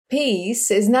Peace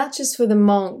is not just for the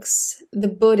monks, the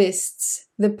Buddhists,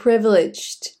 the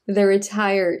privileged, the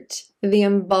retired, the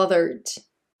unbothered.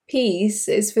 Peace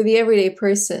is for the everyday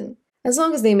person, as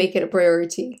long as they make it a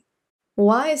priority.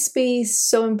 Why is peace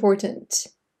so important?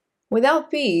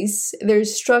 Without peace,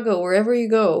 there's struggle wherever you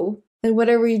go and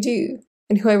whatever you do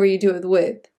and whoever you do it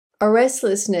with. A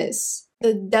restlessness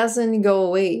that doesn't go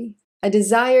away. A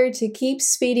desire to keep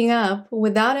speeding up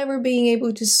without ever being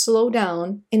able to slow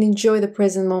down and enjoy the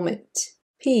present moment.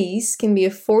 Peace can be a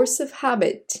force of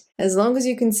habit as long as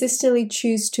you consistently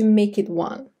choose to make it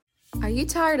one. Are you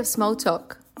tired of small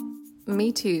talk?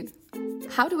 Me too.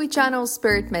 How do we channel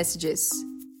spirit messages?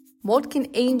 What can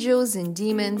angels and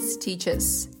demons teach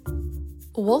us?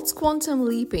 What's quantum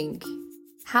leaping?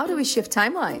 How do we shift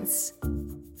timelines?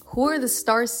 Who are the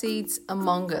star seeds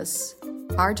among us?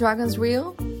 Are dragons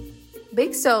real?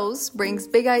 Big Souls brings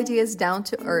big ideas down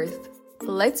to earth.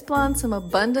 Let's plant some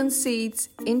abundant seeds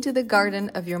into the garden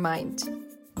of your mind.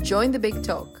 Join the big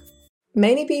talk.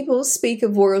 Many people speak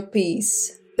of world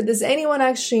peace, but does anyone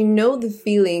actually know the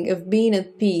feeling of being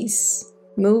at peace?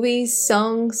 Movies,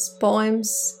 songs,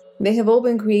 poems, they have all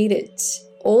been created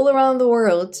all around the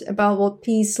world about what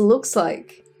peace looks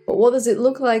like. But what does it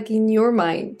look like in your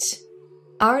mind?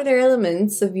 Are there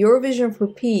elements of your vision for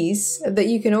peace that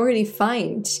you can already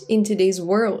find in today's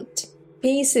world?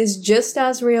 Peace is just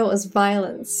as real as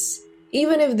violence,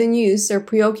 even if the news are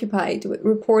preoccupied with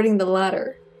reporting the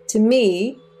latter. To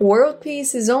me, world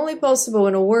peace is only possible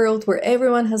in a world where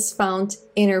everyone has found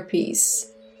inner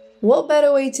peace. What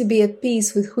better way to be at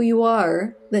peace with who you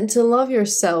are than to love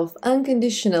yourself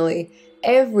unconditionally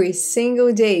every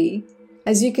single day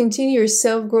as you continue your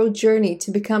self-growth journey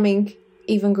to becoming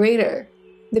even greater?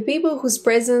 The people whose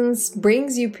presence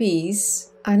brings you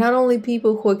peace are not only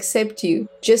people who accept you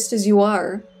just as you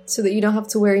are, so that you don't have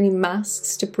to wear any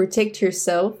masks to protect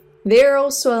yourself, they are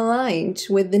also aligned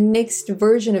with the next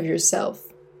version of yourself.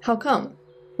 How come?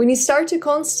 When you start to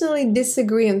constantly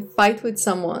disagree and fight with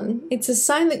someone, it's a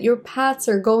sign that your paths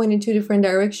are going in two different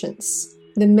directions.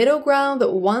 The middle ground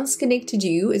that once connected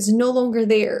you is no longer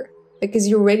there, because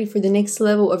you're ready for the next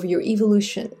level of your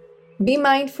evolution. Be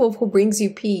mindful of who brings you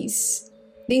peace.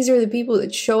 These are the people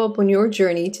that show up on your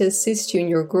journey to assist you in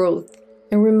your growth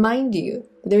and remind you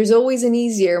that there's always an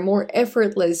easier, more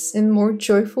effortless, and more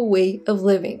joyful way of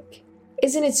living.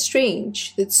 Isn't it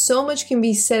strange that so much can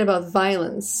be said about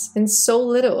violence and so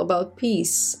little about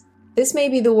peace? This may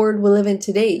be the world we live in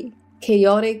today.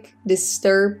 Chaotic,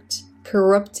 disturbed,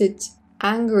 corrupted,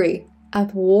 angry,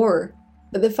 at war.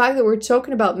 But the fact that we're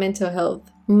talking about mental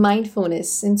health,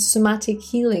 mindfulness, and somatic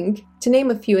healing, to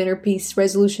name a few inner peace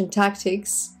resolution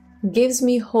tactics, gives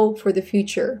me hope for the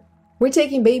future. We're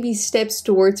taking baby steps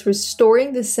towards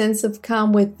restoring the sense of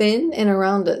calm within and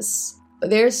around us.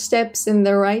 But they're steps in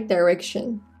the right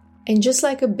direction. And just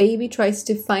like a baby tries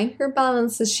to find her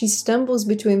balance as she stumbles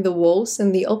between the walls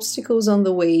and the obstacles on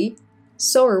the way,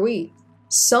 so are we.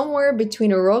 Somewhere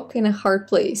between a rock and a hard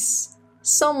place.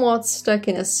 Somewhat stuck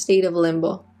in a state of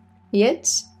limbo. Yet,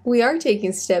 we are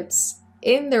taking steps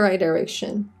in the right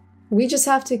direction. We just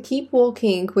have to keep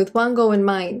walking with one goal in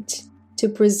mind, to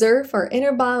preserve our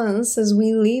inner balance as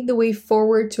we lead the way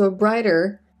forward to a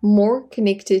brighter, more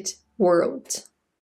connected world.